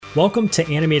Welcome to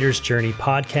Animator's Journey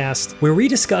podcast, where we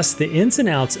discuss the ins and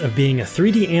outs of being a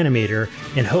 3D animator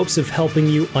in hopes of helping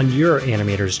you on your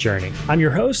animator's journey. I'm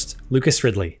your host, Lucas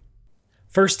Ridley.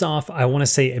 First off, I want to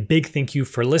say a big thank you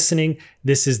for listening.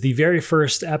 This is the very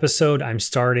first episode I'm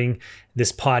starting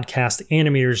this podcast,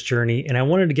 Animator's Journey, and I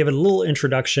wanted to give it a little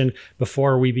introduction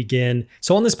before we begin.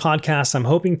 So on this podcast, I'm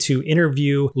hoping to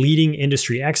interview leading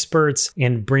industry experts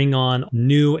and bring on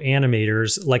new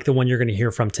animators like the one you're going to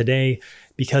hear from today,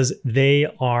 because they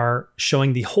are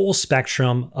showing the whole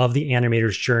spectrum of the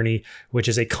animator's journey, which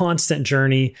is a constant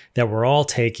journey that we're all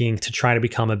taking to try to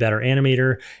become a better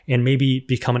animator and maybe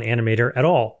become an animator at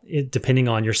all, depending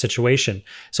on your situation.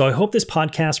 So I hope this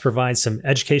podcast provides some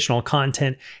educational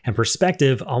content and perspective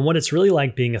on what it's really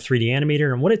like being a 3D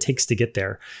animator and what it takes to get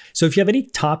there. So if you have any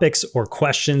topics or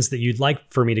questions that you'd like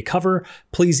for me to cover,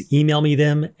 please email me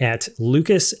them at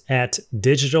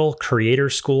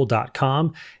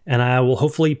lucas@digitalcreatorschool.com, and I will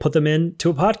hopefully put them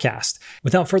into a podcast.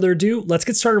 Without further ado, let's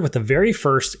get started with the very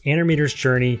first Animator's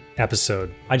Journey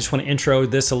episode. I just want to intro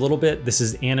this a little bit. This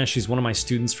is Anna. She's one of my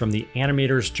students from the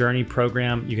Animator's Journey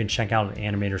program. You can check out at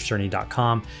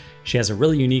animatorsjourney.com. She has a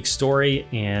really unique story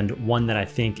and one that I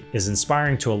think is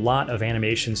inspiring to a lot of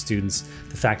animation students.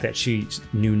 The fact that she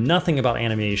knew nothing about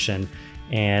animation,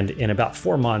 and in about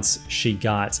 4 months, she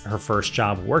got her first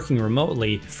job working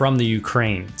remotely from the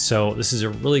Ukraine. So this is a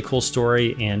really cool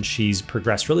story, and she's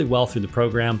progressed really well through the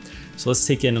program. So let's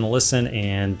take in and listen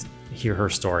and hear her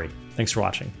story. Thanks for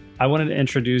watching. I wanted to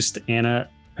introduce Anna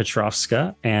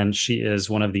Petrovska, and she is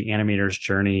one of the Animator's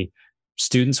Journey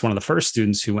students, one of the first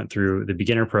students who went through the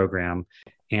beginner program.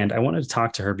 And I wanted to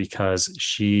talk to her because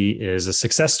she is a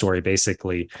success story,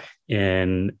 basically,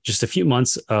 in just a few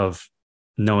months of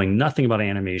knowing nothing about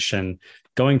animation,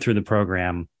 going through the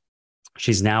program.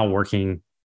 She's now working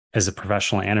as a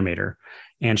professional animator.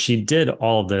 And she did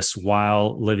all of this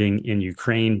while living in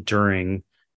Ukraine during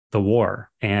the war.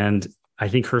 And I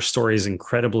think her story is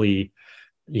incredibly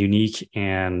unique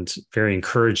and very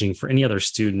encouraging for any other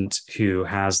student who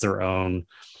has their own,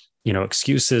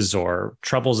 excuses or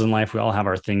troubles in life. We all have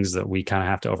our things that we kind of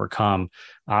have to overcome,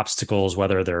 obstacles,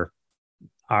 whether they're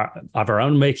of our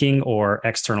own making or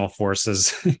external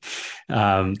forces.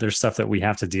 There's stuff that we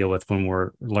have to deal with when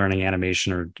we're learning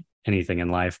animation or anything in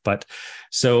life. But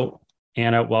so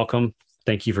Anna, welcome.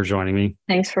 Thank you for joining me.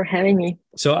 Thanks for having me.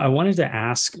 So I wanted to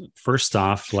ask, first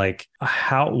off,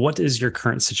 what is your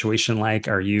current situation like?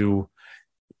 Are you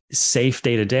safe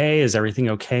day to day? Is everything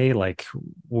okay?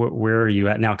 Where are you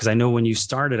at now? Because I know when you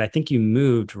started, I think you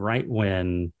moved right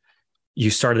when you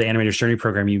started the Animator's Journey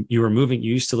program. You were moving,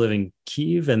 you used to live in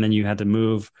Kyiv, and then you had to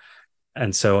move.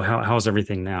 And so how's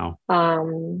everything now?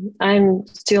 I'm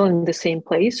still in the same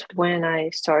place when I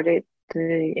started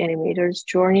the Animator's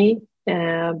Journey.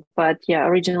 But yeah,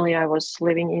 originally I was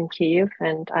living in Kyiv,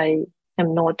 and I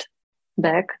am not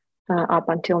back up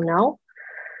until now.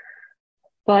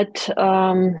 But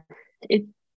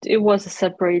it was a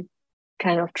separate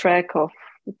kind of track of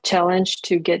challenge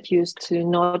to get used to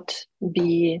not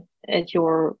be at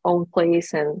your own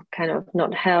place and kind of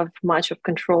not have much of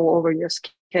control over your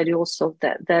schedule. So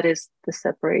that is the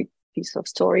separate piece of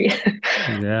story.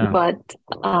 Yeah. But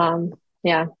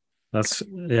yeah. That's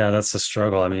a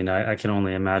struggle. I mean, I can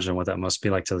only imagine what that must be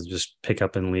like to just pick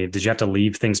up and leave. Did you have to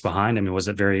leave things behind? I mean,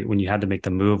 when you had to make the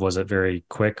move, was it very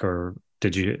quick, or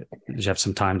did you have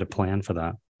some time to plan for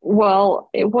that?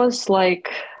 Well, it was like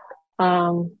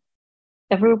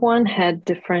everyone had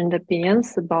different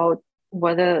opinions about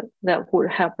whether that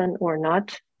would happen or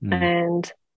not.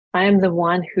 And I am the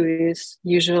one who is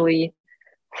usually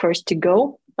first to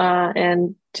go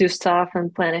and do stuff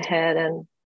and plan ahead and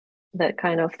that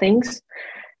kind of things.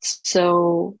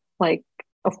 So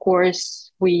of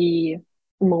course,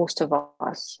 most of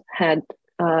us had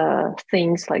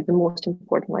things like the most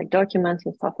important, documents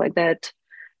and stuff like that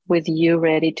with you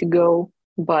ready to go.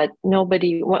 But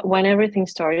when everything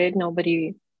started,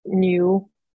 nobody knew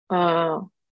how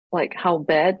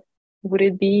bad would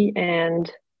it be, and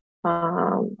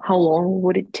how long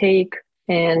would it take,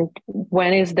 and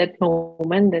when is that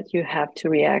moment that you have to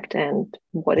react, and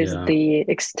what is the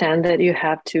extent that you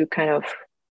have to kind of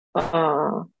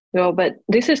go. But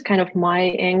this is kind of my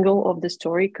angle of the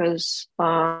story, because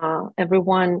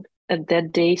everyone at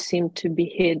that day seemed to be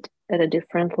hit at a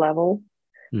different level.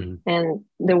 Mm-hmm. And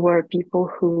there were people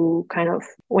who kind of,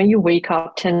 when you wake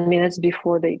up 10 minutes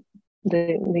before the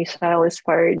missile is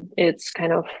fired, it's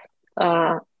kind of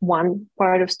one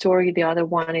part of story. The other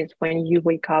one is when you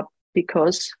wake up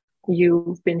because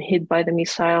you've been hit by the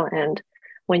missile, and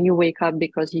when you wake up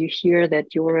because you hear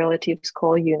that your relatives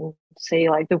call you and say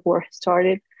the war has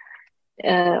started.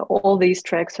 all these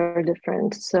tracks are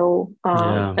different. So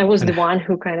Yeah. I was And the one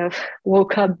who kind of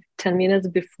woke up 10 minutes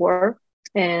before,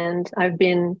 and I've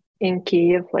been in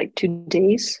Kiev like 2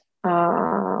 days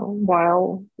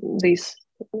while this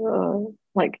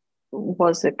like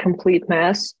was a complete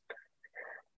mess.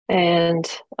 And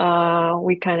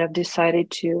we kind of decided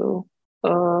to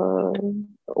uh,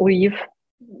 leave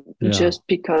yeah. just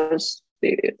because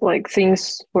like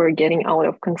things were getting out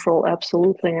of control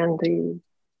absolutely, and the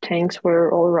tanks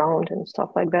were all around and stuff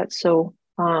like that. So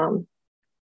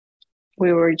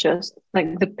we were just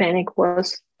like the panic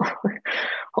was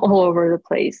all over the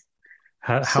place.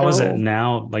 How is it So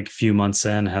now? Like a few months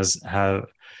in,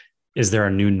 is there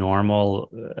a new normal?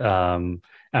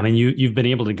 I mean, you've been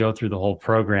able to go through the whole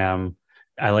program.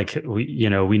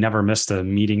 We never missed a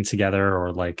meeting together,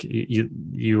 or like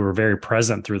you were very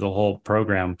present through the whole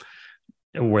program.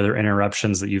 Were there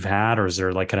interruptions that you've had, or is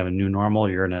there like kind of a new normal?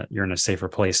 You're in a safer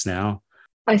place now.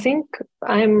 I think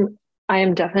I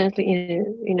am definitely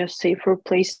in a safer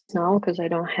place now because I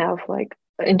don't have like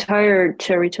the entire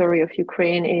territory of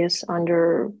Ukraine is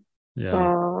under Yeah.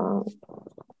 uh,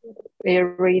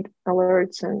 air raid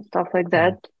alerts and stuff like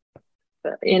that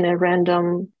in a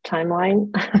random timeline.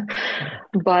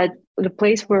 But the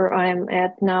place where I'm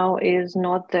at now is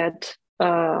not that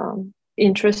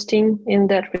interesting in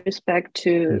that respect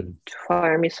Mm. to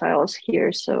fire missiles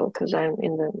here. So, because I'm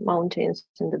in the mountains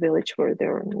in the village where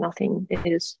there nothing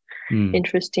is Mm.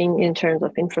 interesting in terms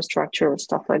of infrastructure or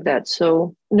stuff like that.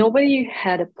 So nobody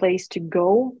had a place to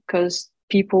go because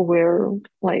people were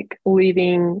like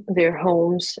leaving their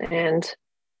homes. And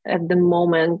at the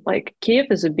moment, like Kiev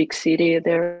is a big city.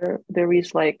 There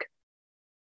is like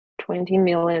 20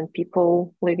 million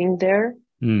people living there.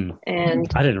 Mm. And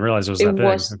I didn't realize it was it that big.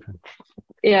 was, Okay.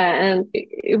 yeah, and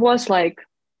it was like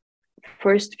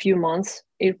first few months,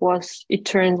 it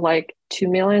turned like 2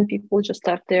 million people just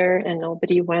left there and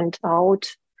nobody went out.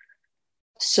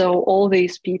 So all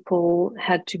these people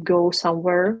had to go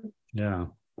somewhere. Yeah.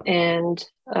 And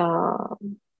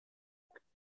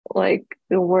like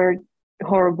there were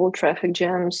horrible traffic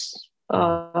jams,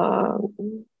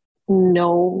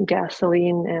 no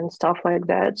gasoline and stuff like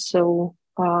that. So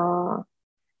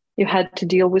you had to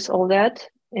deal with all that.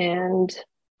 And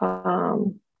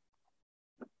um,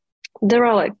 there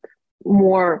are like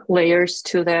more layers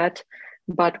to that.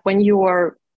 But when you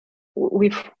are,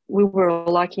 we were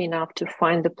lucky enough to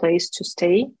find the place to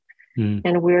stay, Mm.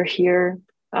 and we're here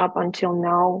up until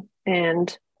now. And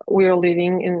we're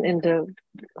living in the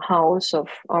house of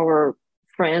our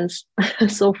friends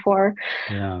so far.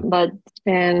 Yeah. But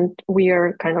and we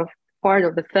are kind of part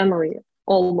of the family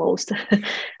almost.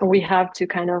 We have to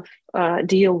kind of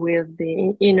deal with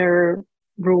the inner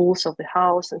rules of the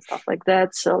house and stuff like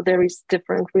that. So there is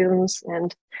different rhythms,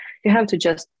 and you have to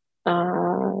just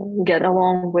get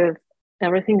along with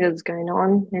everything that's going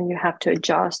on, and you have to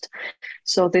adjust.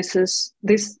 So this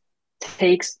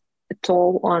takes a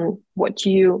toll on what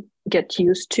you get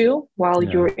used to while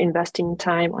Yeah. you're investing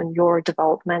time on your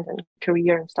development and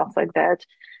career and stuff like that.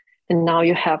 And now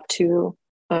you have to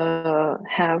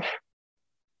have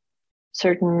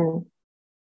certain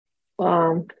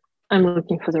I'm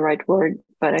looking for the right word,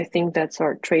 but I think that's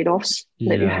our trade-offs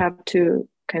that you Yeah. have to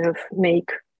kind of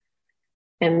make,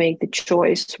 and make the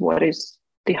choice what is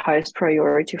the highest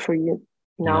priority for you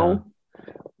Yeah. now.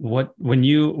 What when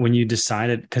you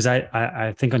decided, because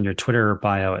I think on your Twitter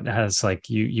bio it has like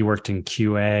you worked in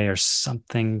QA or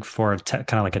something for a tech,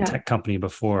 kind of like a Yeah. tech company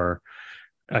before.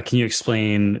 Can you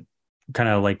explain kind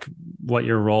of like what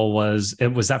your role was?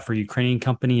 Was that for a Ukrainian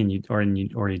company, and you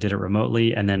did it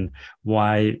remotely? And then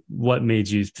what made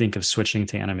you think of switching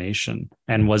to animation?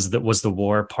 And was the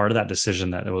war part of that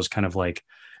decision, that it was kind of like,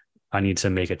 I need to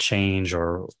make a change,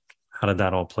 or how did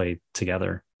that all play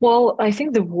together? Well, I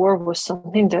think the war was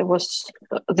something that was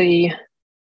the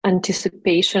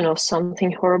anticipation of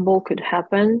something horrible could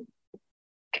happen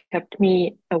kept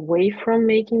me away from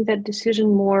making that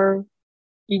decision more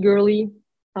eagerly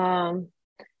um,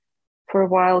 for a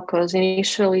while. Because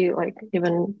initially, like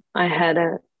even I had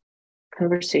a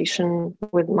conversation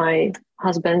with my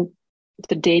husband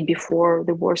the day before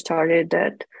the war started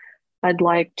that I'd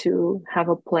like to have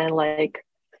a plan, like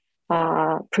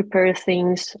prepare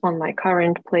things on my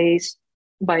current place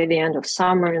by the end of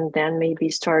summer, and then maybe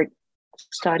start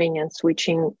studying and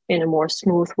switching in a more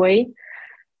smooth way.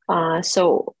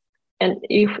 So, and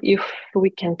if we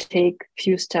can take a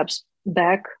few steps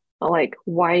back, like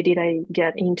why did I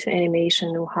get into animation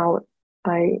or how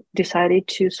I decided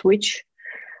to switch?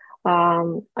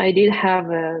 I did have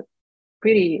a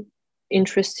pretty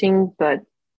interesting, but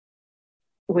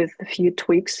with a few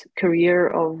tweaks, career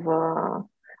of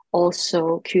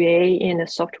also QA in a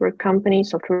software company,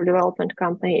 software development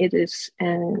company. It is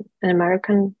an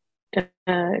American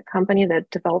company that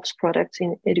develops products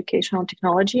in educational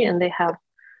technology, and they have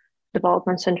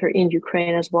development center in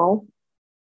Ukraine as well.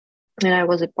 And I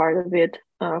was a part of it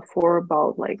for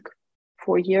about like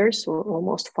 4 years or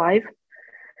almost 5.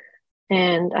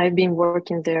 And I've been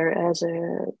working there as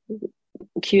a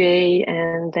QA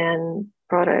and then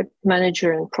product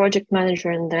manager and project manager,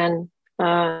 and then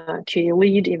QA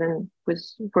lead, even with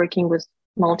working with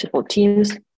multiple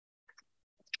teams.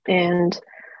 And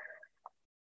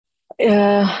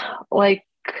like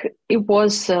it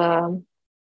was, as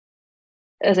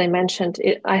I mentioned,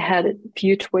 I had a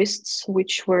few twists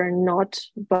which were not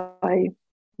by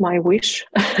my wish.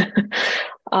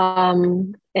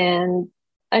 And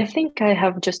I think I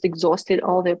have just exhausted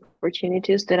all the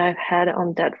opportunities that I've had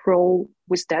on that role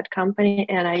with that company.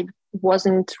 And I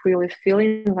wasn't really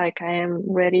feeling like I am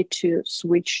ready to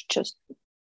switch just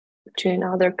to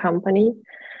another company.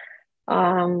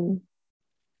 And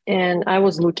I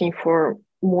was looking for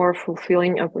more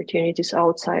fulfilling opportunities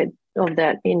outside of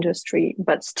that industry,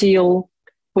 but still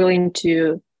willing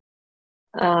to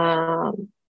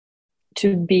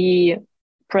be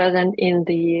present in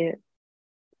the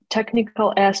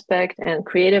technical aspect and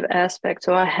creative aspect.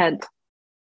 So I had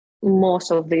most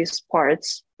of these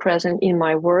parts present in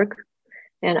my work,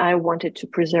 and I wanted to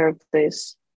preserve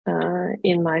this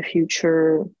in my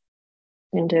future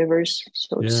endeavors,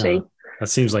 so to say. That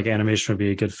seems like animation would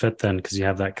be a good fit then, because you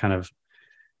have that kind of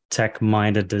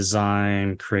tech-minded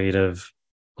design, creative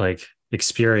like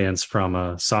experience from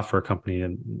a software company,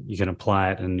 and you can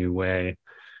apply it in a new way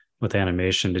with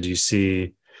animation. Did you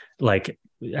see like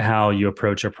how you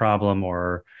approach a problem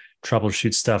or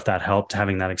troubleshoot stuff that helped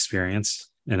having that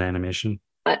experience in animation?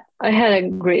 I had a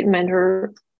great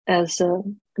mentor as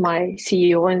my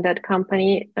CEO in that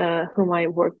company, whom I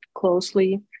worked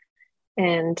closely,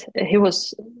 and he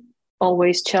was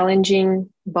always challenging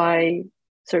by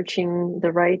searching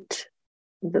the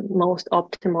most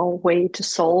optimal way to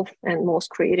solve and most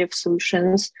creative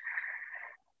solutions.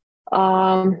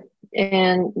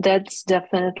 And that's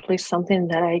definitely something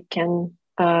that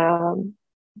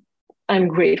I'm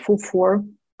grateful for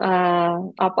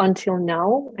up until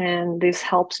now. And this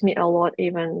helps me a lot,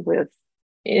 even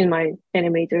in my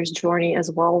animator's journey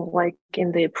as well, like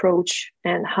in the approach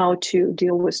and how to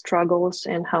deal with struggles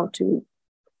and how to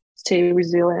stay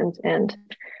resilient and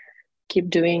keep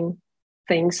doing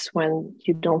things when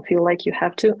you don't feel like you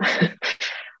have to.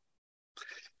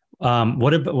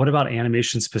 What about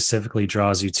animation specifically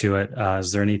draws you to it?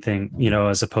 Is there anything,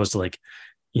 as opposed to like,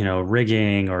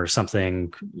 rigging or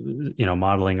something,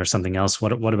 modeling or something else?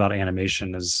 What about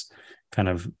animation is kind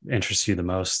of interests you the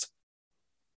most?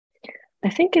 I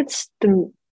think it's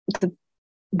the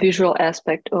visual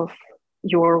aspect of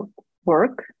your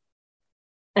work.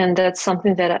 And that's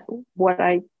something that what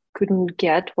I couldn't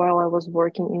get while I was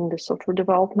working in the software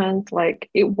development. Like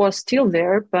it was still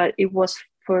there, but it was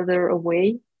further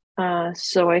away.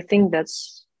 So I think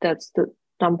that's the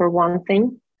number one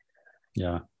thing.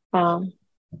 Yeah.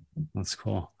 That's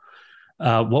cool.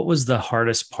 What was the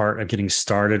hardest part of getting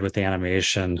started with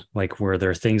animation? Like, were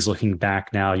there things looking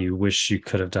back now you wish you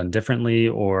could have done differently,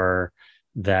 or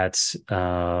that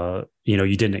you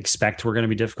didn't expect were going to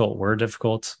be difficult, were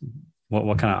difficult?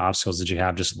 What kind of obstacles did you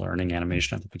have just learning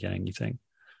animation at the beginning, you think?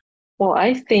 Well,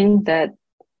 I think that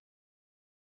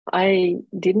I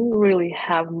didn't really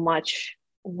have much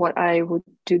what I would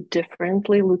do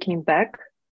differently looking back.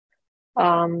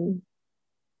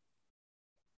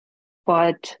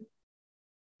 But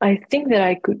I think that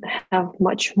I could have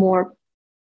much more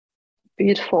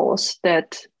pitfalls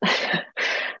that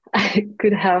I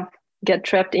could have get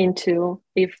trapped into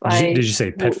if Did you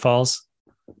say pitfalls?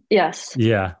 Yes.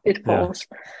 Yeah. Pitfalls.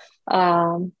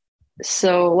 Yeah.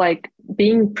 So like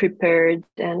being prepared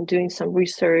and doing some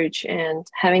research and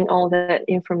having all that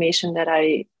information that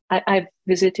I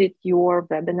visited your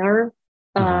webinar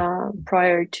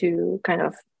prior to kind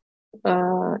of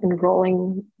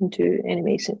enrolling into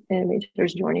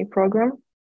Animator's Journey program.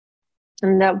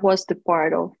 And that was the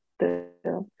part of the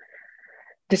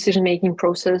decision-making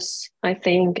process, I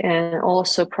think. And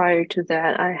also prior to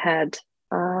that, I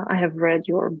have read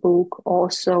your book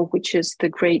also, which is the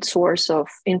great source of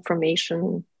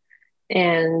information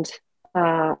and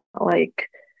like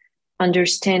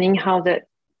understanding how that,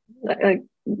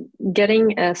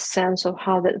 getting a sense of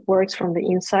how that works from the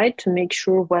inside to make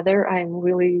sure whether I'm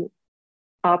really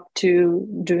up to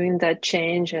doing that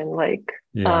change and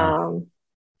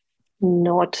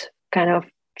not kind of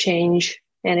change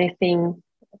anything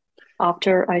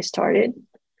after I started.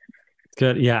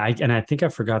 Good. Yeah. And I think I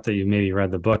forgot that you maybe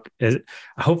read the book.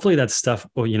 Hopefully that stuff,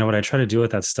 well, what I try to do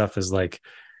with that stuff is like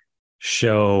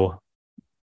show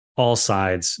all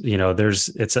sides.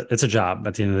 It's a job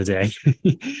at the end of the day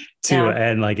too. Yeah.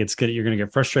 And like, it's good. You're going to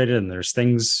get frustrated and there's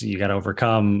things you got to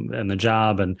overcome in the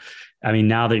job. And I mean,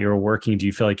 now that you're working, do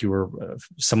you feel like you were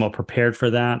somewhat prepared for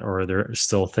that, or are there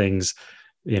still things,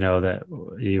 that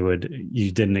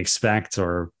you didn't expect?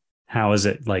 Or how is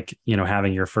it like,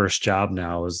 having your first job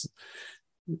now? Is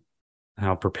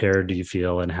how prepared do you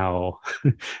feel, and how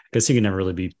I guess you can never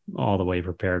really be all the way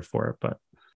prepared for it, but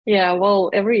Yeah, well,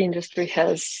 every industry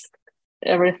has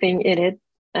everything in it,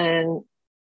 and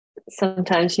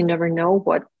sometimes you never know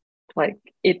what like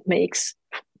it makes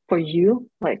for you,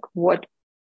 like what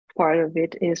part of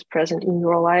it is present in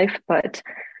your life. But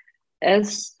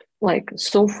as like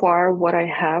so far, what I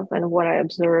have and what I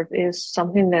observe is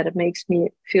something that makes me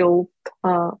feel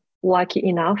lucky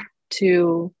enough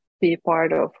to be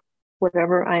part of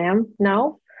whatever I am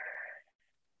now.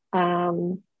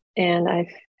 And I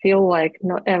feel like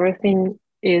not everything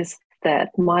is that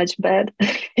much bad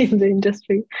in the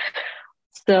industry.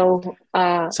 So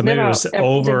so maybe there it are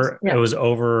was yeah.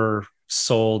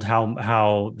 oversold,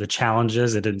 how the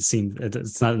challenges, it's not,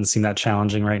 doesn't seem that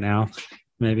challenging right now,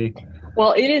 maybe.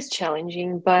 Well, it is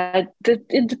challenging, but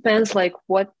it depends like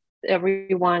what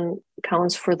everyone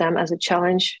counts for them as a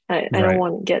challenge. I don't Right.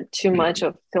 want to get too much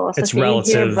of It's philosophy in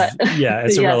here, relative. but Yeah,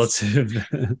 it's a yes, relative.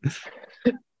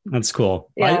 That's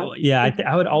cool. yeah,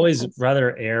 I would it always depends.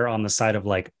 rather err on the side of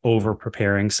like over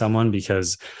preparing someone,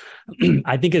 because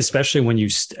I think especially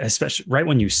especially right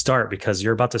when you start, because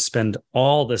you're about to spend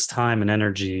all this time and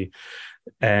energy,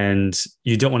 and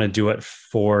you don't want to do it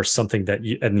for something that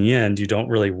in the end you don't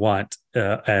really want,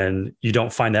 and you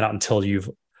don't find that out until you've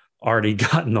already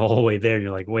gotten the whole way there.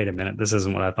 You're like, wait a minute, this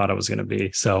isn't what I thought it was going to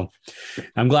be. So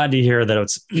I'm glad to hear that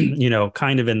it's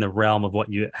kind of in the realm of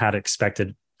what you had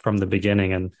expected from the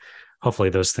beginning, and hopefully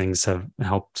those things have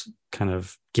helped kind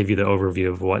of give you the overview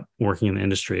of what working in the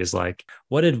industry is like.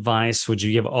 What advice would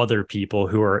you give other people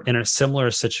who are in a similar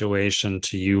situation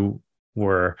to you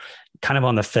were, kind of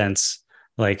on the fence,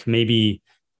 like maybe,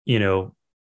 you know,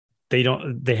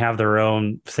 they have their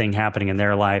own thing happening in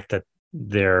their life that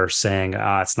they're saying,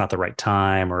 it's not the right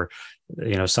time, or,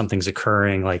 something's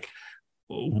occurring. Like,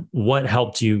 what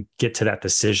helped you get to that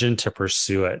decision to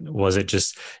pursue it? Was it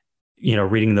just,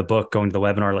 reading the book, going to the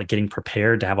webinar, like getting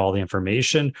prepared to have all the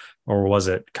information, or was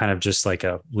it kind of just like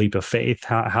a leap of faith?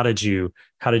 How did you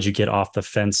get off the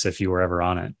fence, if you were ever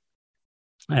on it?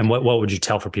 And what would you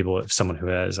tell for people, if someone who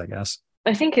is, I guess?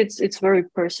 I think it's very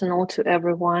personal to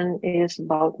everyone. It is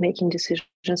about making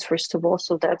decisions first of all,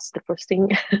 so that's the first thing.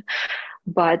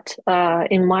 But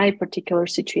in my particular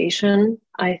situation,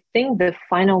 I think the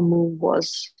final move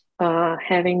was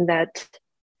having that.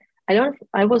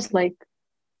 I was like,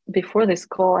 before this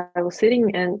call, I was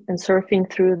sitting and surfing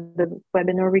through the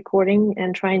webinar recording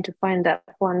and trying to find that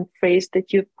one phrase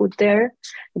that you put there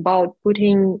about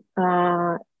putting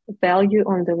value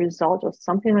on the result or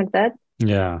something like that.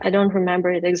 Yeah. I don't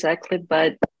remember it exactly,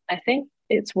 but I think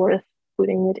it's worth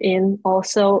putting it in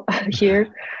also here.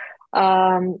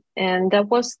 And that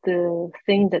was the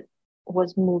thing that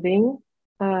was moving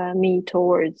me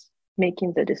towards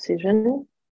making the decision.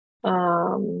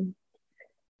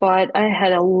 But I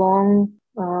had a long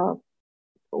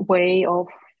way of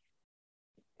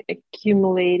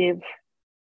accumulative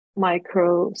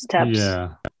micro steps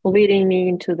Yeah. leading me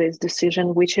into this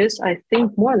decision, which is, I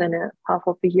think, more than a half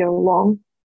of a year long.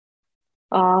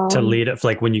 To Um, lead it,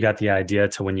 like when you got the idea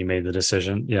to when you made the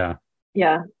decision. Yeah.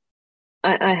 yeah,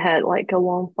 I had like a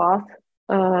long path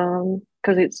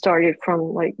because it started from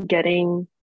like getting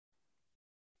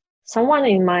someone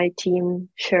in my team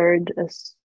shared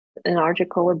an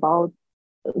article about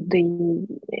the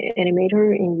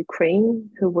animator in Ukraine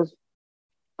who was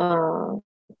uh,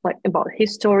 like about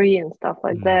history and stuff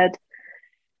like Mm. that.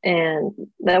 And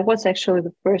that was actually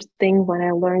the first thing when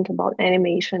I learned about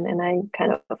animation, and I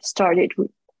kind of started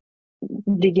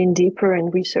digging deeper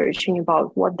and researching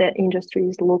about what that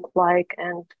industries look like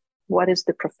and what is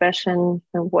the profession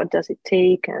and what does it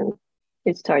take. And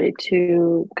it started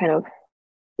to kind of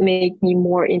make me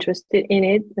more interested in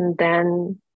it. And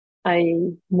then I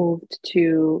moved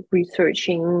to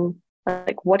researching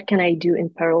like what can I do in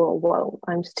parallel while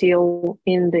I'm still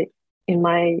in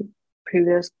my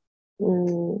previous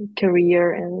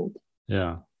career. And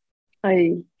Yeah.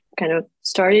 I kind of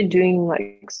started doing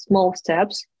like small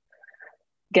steps,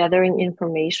 gathering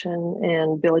information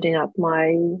and building up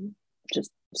my just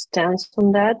stance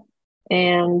on that.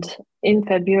 And in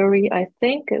February, I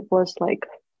think it was like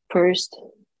first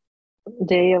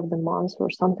day of the month or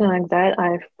something like that,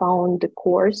 I found the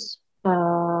course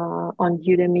on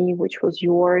Udemy, which was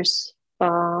yours.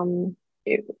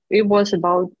 It was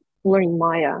about learning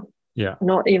Maya, Yeah.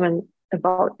 not even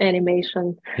about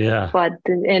animation, Yeah. but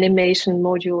the animation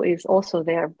module is also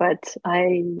there. But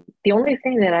the only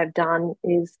thing that I've done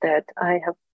is that I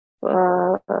have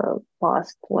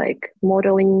passed like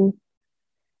modeling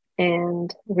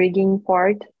and rigging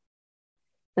part,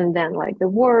 and then like the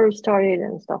war started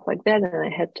and stuff like that, and I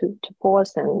had to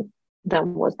pause, and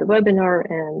then was the webinar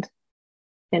and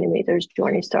animator's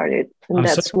journey started, and I'm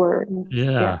so that's where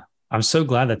Yeah. I'm so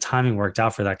glad the timing worked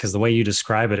out for that, because the way you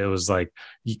describe it, it was like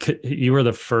you were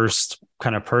the first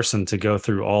kind of person to go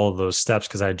through all of those steps,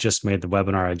 because I just made the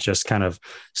webinar. I just kind of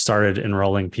started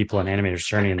enrolling people in Animator's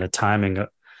Journey, and the timing,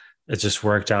 it just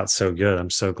worked out so good. I'm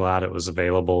so glad it was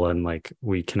available, and like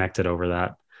we connected over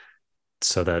that,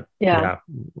 so that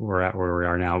we're at where we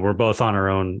are now. We're both on our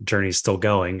own journey, still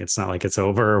going. It's not like it's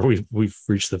over. We've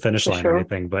reached the finish line or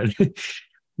anything, but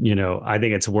I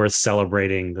think it's worth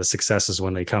celebrating the successes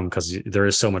when they come, because there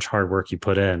is so much hard work you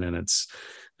put in, and it's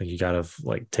like you got to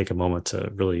like take a moment to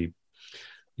really,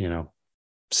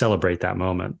 celebrate that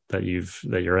moment that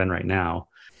you're in right now.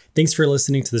 Thanks for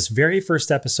listening to this very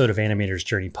first episode of Animator's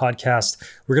Journey podcast.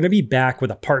 We're going to be back with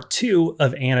a part 2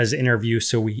 of Anna's interview,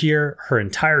 so we hear her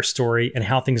entire story and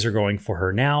how things are going for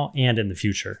her now and in the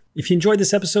future. If you enjoyed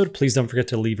this episode, please don't forget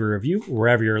to leave a review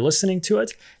wherever you're listening to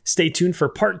it. Stay tuned for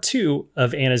part 2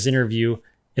 of Anna's interview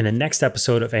in the next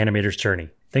episode of Animator's Journey.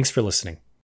 Thanks for listening.